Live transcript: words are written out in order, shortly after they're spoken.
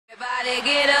Everybody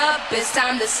get up, it's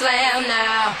time to slam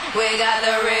now. We got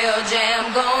the real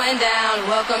jam going down.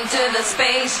 Welcome to the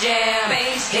Space Jam.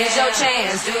 Here's your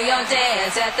chance, do your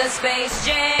dance at the Space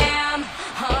Jam.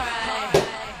 Alright.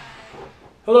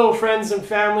 Hello friends and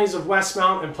families of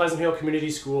Westmount and Pleasant Hill Community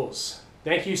Schools.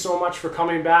 Thank you so much for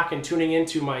coming back and tuning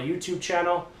into my YouTube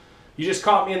channel. You just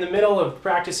caught me in the middle of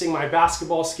practicing my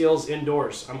basketball skills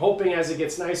indoors. I'm hoping as it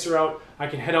gets nicer out, I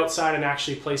can head outside and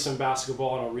actually play some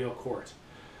basketball on a real court.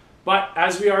 But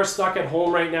as we are stuck at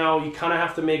home right now, you kind of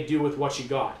have to make do with what you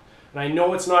got. And I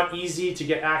know it's not easy to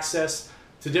get access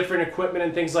to different equipment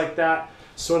and things like that.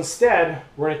 So instead,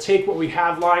 we're going to take what we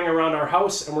have lying around our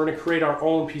house and we're going to create our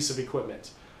own piece of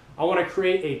equipment. I want to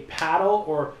create a paddle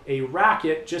or a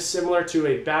racket just similar to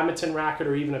a badminton racket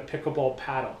or even a pickleball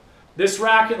paddle. This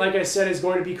racket, like I said, is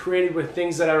going to be created with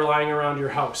things that are lying around your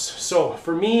house. So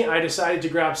for me, I decided to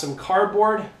grab some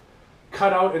cardboard,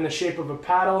 cut out in the shape of a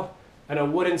paddle, and a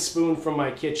wooden spoon from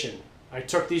my kitchen. I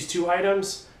took these two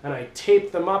items and I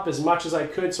taped them up as much as I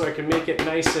could so I can make it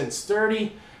nice and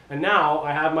sturdy. And now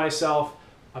I have myself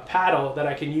a paddle that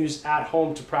I can use at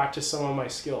home to practice some of my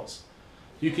skills.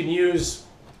 You can use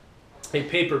a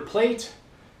paper plate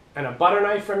and a butter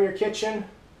knife from your kitchen,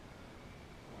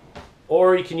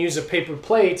 or you can use a paper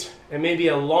plate and maybe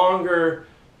a longer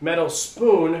metal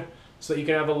spoon so that you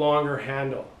can have a longer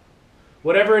handle.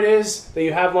 Whatever it is that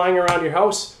you have lying around your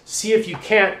house, see if you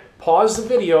can't, pause the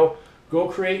video, go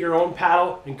create your own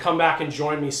paddle and come back and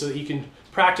join me so that you can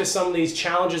practice some of these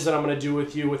challenges that I'm going to do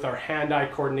with you with our hand-eye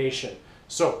coordination.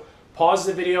 So pause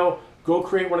the video, go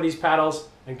create one of these paddles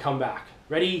and come back.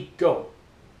 Ready, go.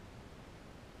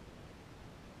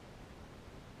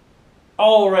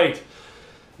 All right.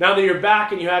 Now that you're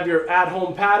back and you have your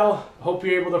at-home paddle, I hope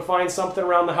you're able to find something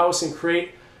around the house and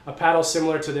create a paddle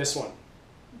similar to this one.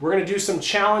 We're going to do some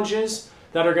challenges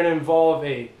that are going to involve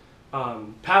a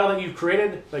paddle that you've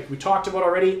created, like we talked about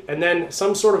already, and then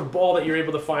some sort of ball that you're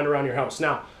able to find around your house.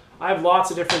 Now, I have lots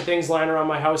of different things lying around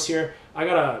my house here. I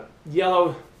got a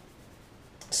yellow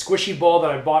squishy ball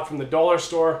that I bought from the dollar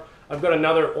store. I've got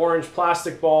another orange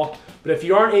plastic ball, but if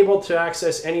you aren't able to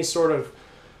access any sort of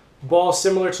ball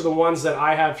similar to the ones that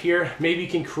I have here, maybe you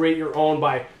can create your own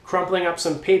by crumpling up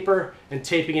some paper and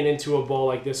taping it into a ball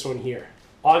like this one here.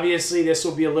 Obviously, this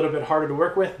will be a little bit harder to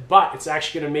work with, but it's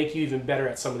actually going to make you even better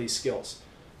at some of these skills.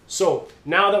 So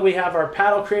now that we have our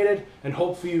paddle created and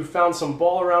hopefully you found some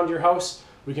ball around your house,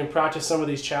 we can practice some of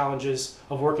these challenges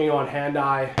of working on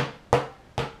hand-eye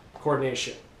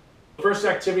coordination. The first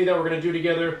activity that we're going to do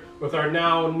together with our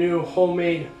now new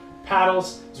homemade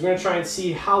paddles is we're going to try and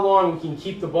see how long we can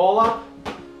keep the ball up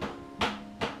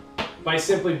by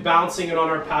simply bouncing it on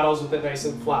our paddles with it nice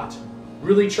and flat.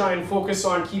 Really try and focus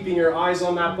on keeping your eyes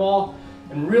on that ball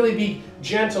and really be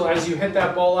gentle as you hit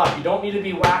that ball up. You don't need to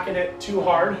be whacking it too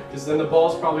hard because then the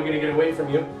ball's probably going to get away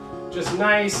from you. Just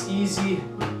nice, easy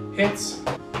hits.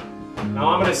 Now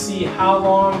I'm going to see how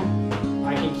long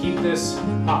I can keep this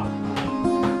up.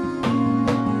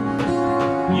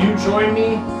 You join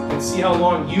me and see how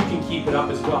long you can keep it up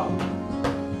as well.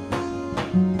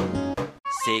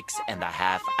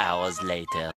 6.5 hours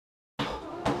later.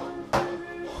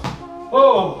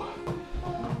 Oh,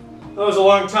 that was a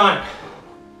long time.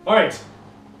 All right,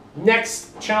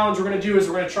 next challenge we're going to do is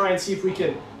we're going to try and see if we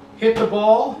can hit the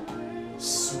ball,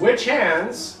 switch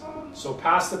hands, so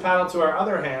pass the paddle to our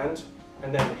other hand,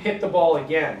 and then hit the ball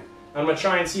again. I'm going to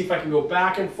try and see if I can go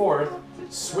back and forth,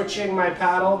 switching my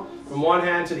paddle from one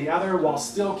hand to the other while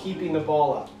still keeping the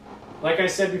ball up. Like I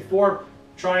said before,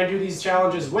 try and do these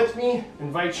challenges with me.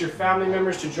 Invite your family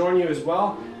members to join you as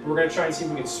well. We're going to try and see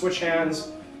if we can switch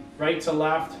hands right to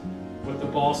left with the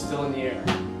ball still in the air.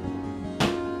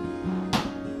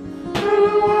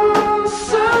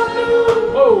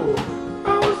 Whoa!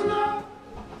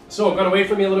 So it got away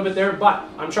from me a little bit there, but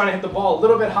I'm trying to hit the ball a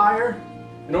little bit higher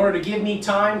in order to give me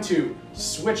time to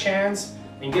switch hands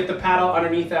and get the paddle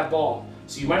underneath that ball.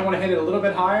 So you might want to hit it a little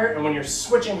bit higher, and when you're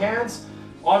switching hands,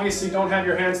 obviously don't have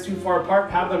your hands too far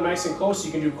apart, have them nice and close so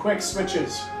you can do quick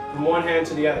switches from one hand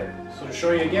to the other. So to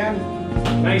show you again,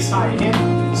 nice high hit,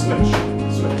 switch,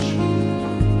 switch.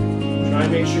 Try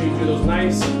and make sure you do those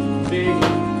nice big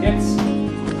hits.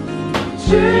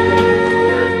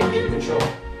 Keep control.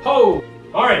 Ho!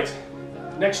 Alright,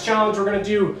 next challenge we're going to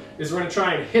do is we're going to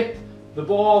try and hit the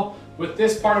ball with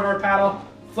this part of our paddle,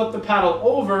 flip the paddle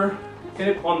over, hit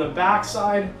it on the back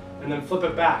side, and then flip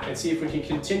it back and see if we can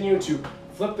continue to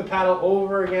flip the paddle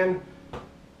over again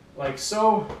like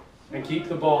so and keep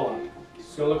the ball up.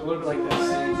 It's going to look a little bit like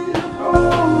this.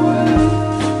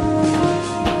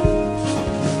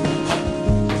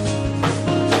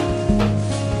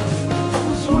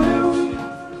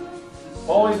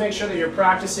 Always make sure that you're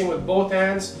practicing with both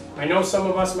hands. I know some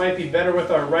of us might be better with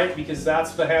our right because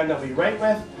that's the hand that we write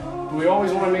with. But we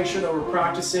always want to make sure that we're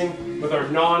practicing with our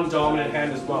non-dominant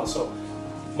hand as well. So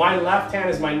my left hand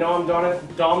is my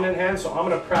non-dominant hand, so I'm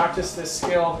going to practice this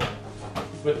skill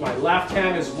with my left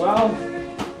hand as well.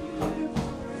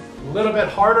 A little bit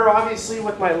harder, obviously,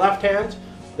 with my left hand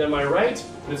than my right,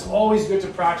 but it's always good to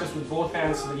practice with both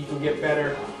hands so that you can get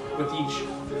better with each.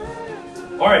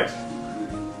 All right,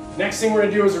 next thing we're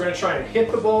going to do is we're going to try and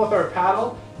hit the ball with our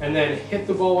paddle and then hit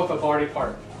the ball with a body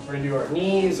part. We're going to do our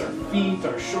knees, our feet,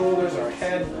 our shoulders, our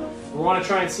head. We want to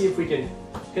try and see if we can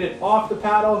hit it off the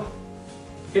paddle,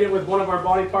 hit it with one of our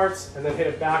body parts, and then hit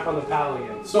it back on the paddle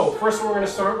again. So first one we're going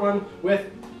to start with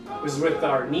is with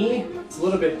our knee. It's a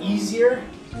little bit easier.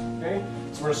 Okay?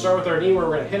 So we're going to start with our knee where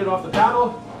we're going to hit it off the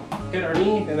paddle, hit our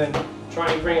knee, and then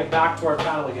try and bring it back to our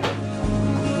paddle again.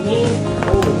 Knee,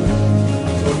 oh.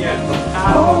 So again, from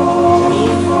paddle to knee,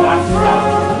 back to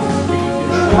paddle. We can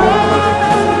control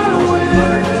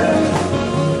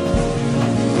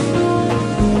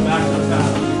back to the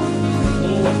paddle.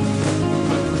 Knee,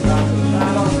 back to the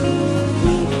paddle,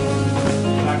 knee,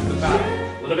 back to the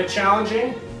paddle. A little bit challenging.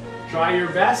 Try your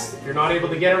best. If you're not able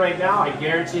to get it right now, I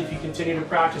guarantee if you continue to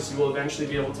practice, you will eventually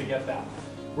be able to get that.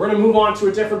 We're going to move on to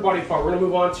a different body part. We're going to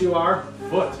move on to our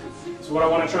foot. So what I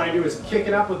want to try and do is kick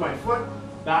it up with my foot,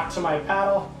 back to my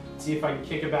paddle, see if I can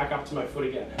kick it back up to my foot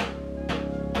again.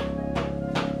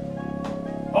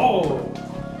 Oh!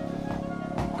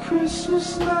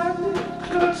 Christmas night,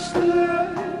 just the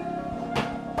light.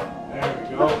 There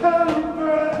we go.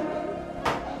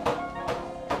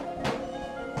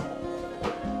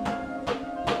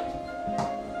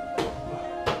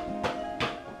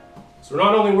 So we're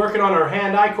not only working on our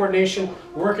hand-eye coordination,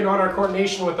 we're working on our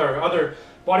coordination with our other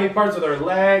body parts, with our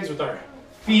legs, with our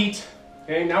feet.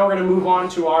 Okay, now we're going to move on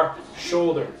to our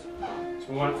shoulder. So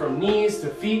we went from knees to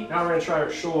feet, now we're going to try our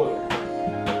shoulder.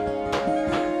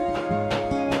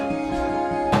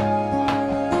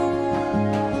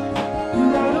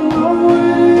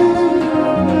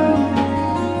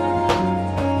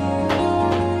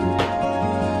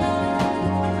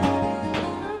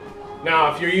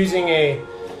 Now if you're using a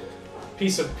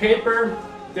piece of paper,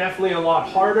 definitely a lot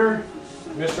harder.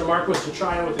 Mr. Mark was to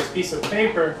try it with this piece of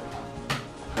paper.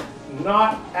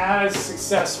 Not as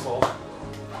successful.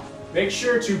 Make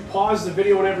sure to pause the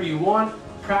video whenever you want.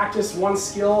 Practice one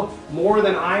skill more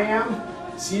than I am.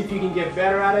 See if you can get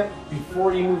better at it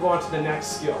before you move on to the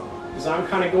next skill. Because I'm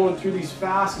kind of going through these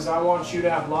fast because I want you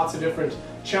to have lots of different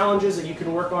challenges that you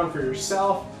can work on for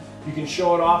yourself. You can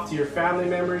show it off to your family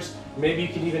members. Maybe you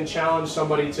can even challenge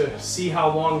somebody to see how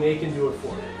long they can do it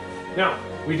for. Now,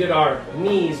 we did our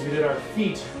knees, we did our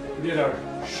feet, we did our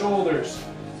shoulders.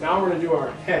 Now we're going to do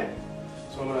our head.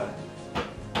 So I'm going to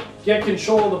get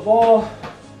control of the ball.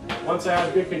 Once I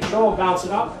have good control, bounce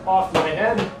it up, off my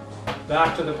head,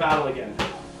 back to the paddle again.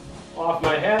 Off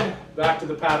my head, back to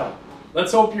the paddle.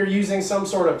 Let's hope you're using some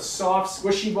sort of soft,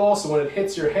 squishy ball so when it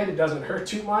hits your head, it doesn't hurt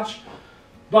too much.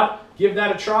 But give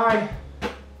that a try.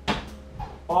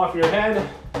 Off your head,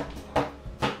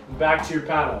 back to your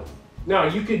paddle. Now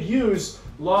you could use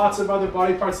lots of other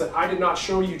body parts that I did not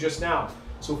show you just now.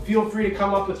 So feel free to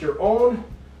come up with your own.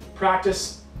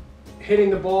 Practice hitting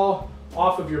the ball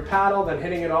off of your paddle, then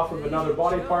hitting it off of another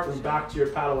body part and back to your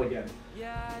paddle again.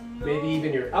 Maybe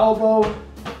even your elbow.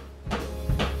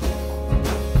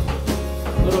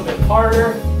 A little bit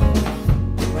harder.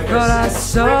 Like I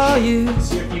saw you.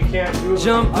 See if you can't do it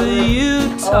jump the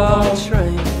Utah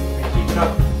train.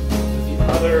 Up with the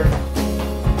other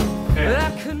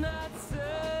hand.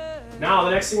 Now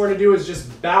the next thing we're going to do is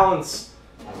just balance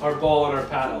our ball on our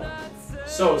paddle.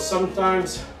 So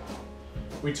sometimes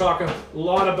we talk a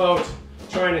lot about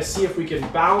trying to see if we can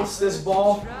bounce this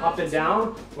ball up and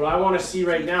down. What I want to see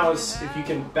right now is if you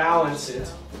can balance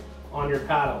it on your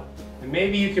paddle. And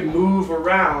maybe you can move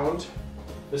around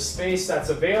the space that's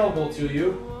available to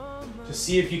you to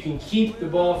see if you can keep the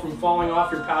ball from falling off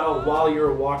your paddle while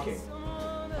you're walking.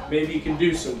 Maybe you can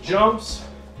do some jumps,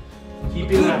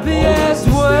 keeping that ball nice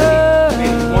and steady.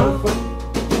 Maybe 1 foot.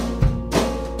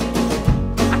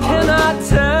 I cannot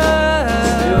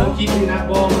tell. Still keeping that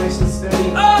ball nice and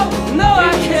steady. Oh no,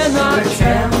 I cannot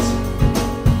tell.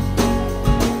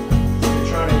 So you're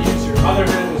trying to use your other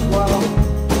hand as well.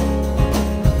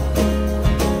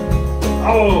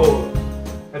 Oh,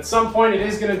 at some point it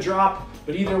is going to drop,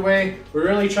 but either way, we're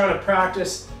really trying to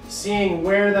practice seeing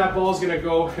where that ball is going to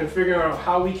go and figuring out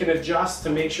how we can adjust to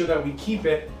make sure that we keep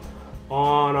it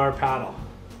on our paddle.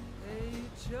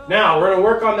 Now we're going to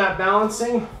work on that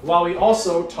balancing while we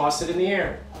also toss it in the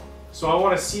air. So I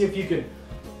want to see if you can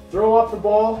throw up the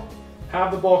ball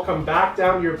have the ball come back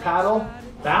down to your paddle,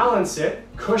 balance it,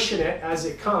 cushion it as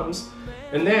it comes,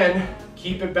 and then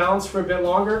keep it balanced for a bit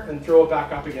longer and throw it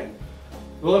back up again.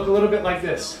 It'll look a little bit like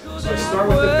this. So I start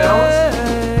with the balance,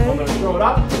 I'm going to throw it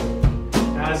up.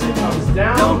 As it comes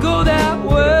down, Don't go that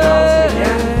balance it way.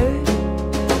 again.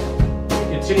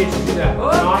 Continue to do that.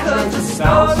 Not trying to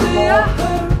balance the ball,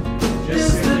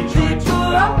 just simply trying to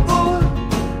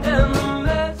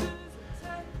balance it.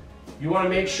 You want to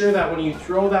make sure that when you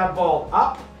throw that ball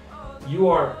up, you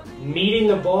are meeting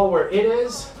the ball where it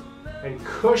is and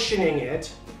cushioning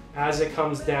it as it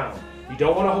comes down. You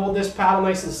don't want to hold this paddle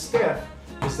nice and stiff,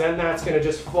 because then that's going to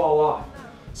just fall off.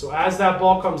 So as that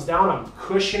ball comes down, I'm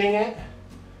cushioning it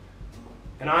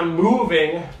and I'm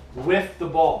moving with the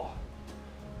ball.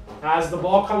 As the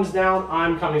ball comes down,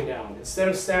 I'm coming down. Instead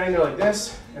of standing there like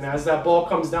this, and as that ball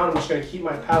comes down, I'm just going to keep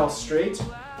my paddle straight,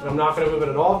 and I'm not going to move it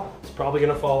at all. It's probably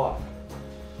going to fall off.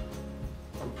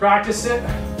 And practice it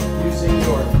using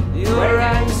your right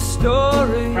hand.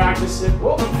 Story. Practice it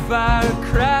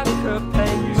Firecracker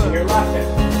paper. using your left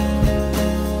hand.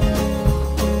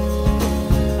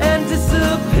 And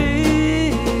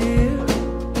disappear.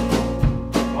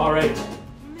 All right.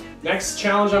 Next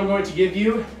challenge I'm going to give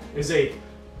you is a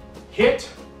hit,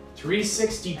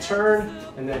 360 turn,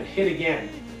 and then hit again.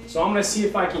 So I'm going to see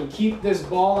if I can keep this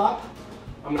ball up.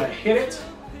 I'm going to hit it.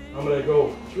 I'm going to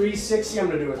go 360. I'm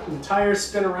going to do an entire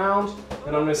spin around,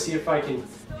 and I'm going to see if I can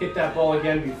hit that ball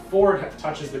again before it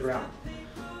touches the ground.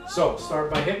 So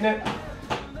start by hitting it.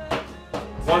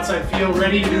 Once I feel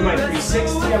ready to do my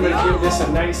 360, I'm going to give this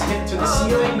a nice hit to the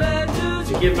ceiling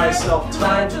to give myself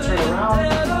time to turn around,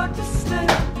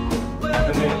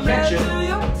 and then catch it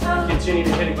and continue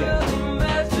to hit again.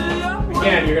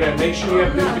 Again, you're going to make sure you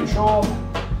have good control.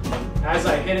 As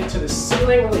I hit it to the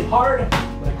ceiling really hard,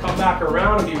 I'm going to come back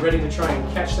around and be ready to try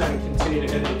and catch that and continue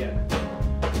to hit it again.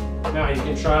 Now you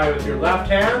can try with your left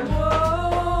hand. If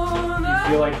you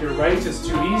feel like your right is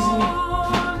too easy,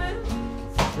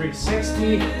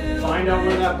 360, find out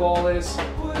where that ball is,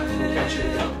 and catch it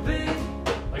again.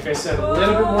 Like I said, a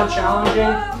little bit more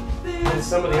challenging than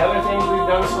some of the other things we've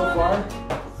done so far.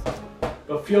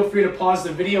 But feel free to pause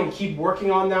the video and keep working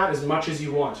on that as much as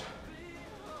you want.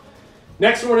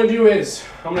 Next what we're going to do is,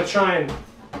 I'm going to try and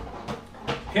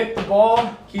hit the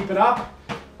ball, keep it up.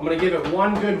 I'm going to give it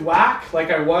one good whack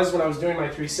like I was when I was doing my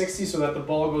 360 so that the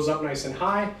ball goes up nice and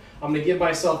high. I'm going to give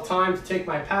myself time to take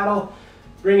my paddle,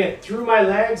 bring it through my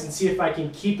legs and see if I can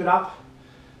keep it up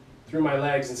through my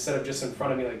legs instead of just in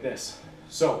front of me like this.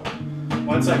 So,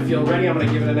 once I feel ready, I'm going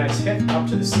to give it a nice hit up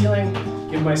to the ceiling,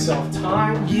 give myself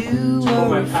time to pull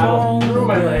my paddle through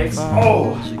my legs.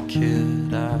 Oh!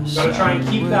 Got to try and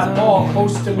keep that ball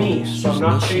close to me so I'm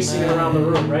not chasing it around the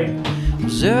room, right?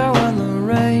 There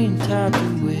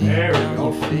we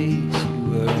go.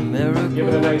 Give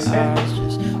it a nice hit.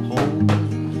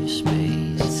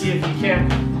 And see if you can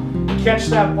catch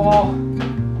that ball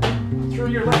through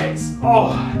your legs.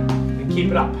 Oh! And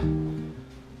keep it up.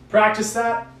 Practice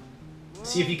that,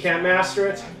 see if you can't master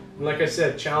it, and like I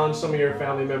said, challenge some of your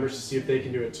family members to see if they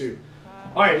can do it too.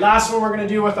 All right, last one we're going to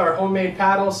do with our homemade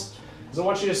paddles is I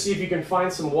want you to see if you can find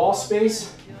some wall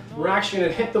space. We're actually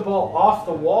going to hit the ball off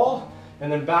the wall and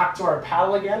then back to our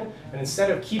paddle again, and instead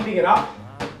of keeping it up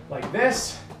like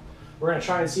this, we're going to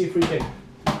try and see if we can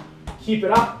keep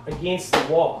it up against the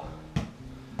wall.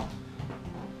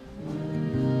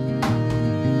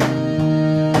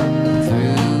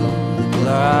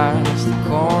 The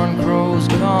corn crows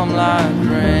come like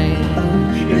rain.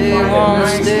 They won't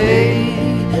stay,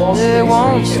 they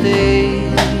won't stay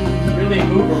Really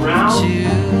move around. too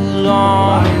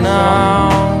long now.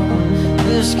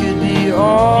 This could be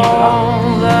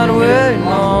all that we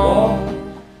know.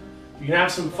 You can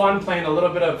have some fun playing a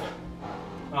little bit of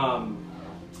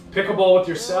pickleball with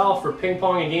yourself or ping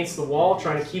pong against the wall,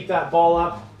 trying to keep that ball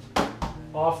up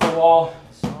off the wall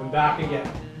and back again.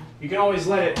 You can always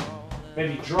let it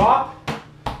maybe drop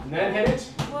and then hit it,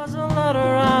 just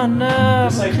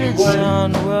like you would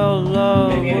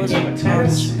maybe in a game of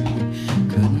tennis. You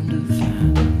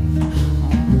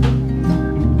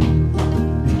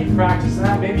can practice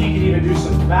that. Maybe you can even do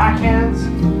some backhands,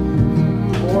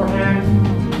 forehand,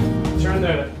 turn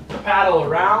the paddle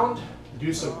around,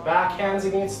 do some backhands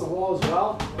against the wall as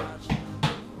well.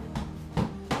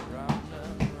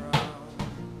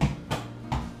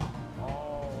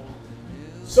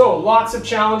 So lots of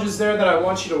challenges there that I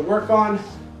want you to work on.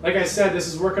 Like I said, this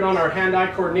is working on our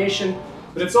hand-eye coordination,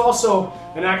 but it's also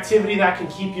an activity that can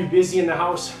keep you busy in the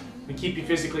house and keep you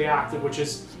physically active, which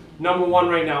is number one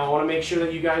right now. I want to make sure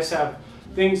that you guys have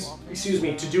things,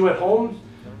 to do at home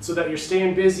so that you're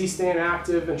staying busy, staying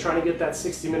active, and trying to get that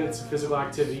 60 minutes of physical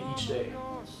activity each day.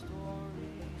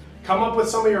 Come up with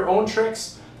some of your own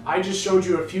tricks. I just showed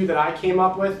you a few that I came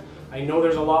up with. I know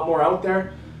there's a lot more out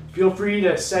there. Feel free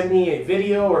to send me a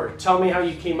video or tell me how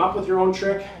you came up with your own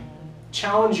trick.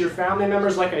 Challenge your family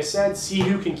members, like I said. See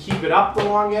who can keep it up the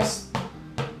longest.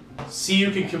 See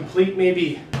who can complete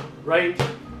maybe right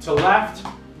to left,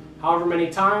 however many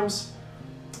times.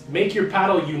 Make your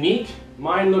paddle unique.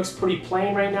 Mine looks pretty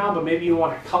plain right now, but maybe you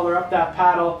want to color up that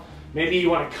paddle. Maybe you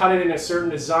want to cut it in a certain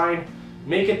design.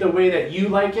 Make it the way that you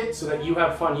like it so that you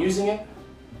have fun using it.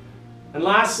 And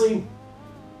lastly,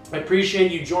 I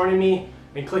appreciate you joining me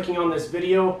and clicking on this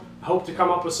video. I hope to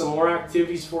come up with some more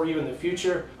activities for you in the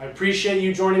future. I appreciate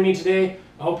you joining me today.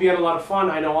 I hope you had a lot of fun.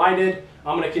 I know I did.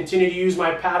 I'm going to continue to use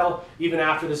my paddle even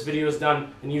after this video is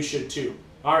done, and you should too.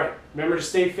 All right, remember to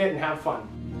stay fit and have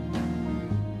fun.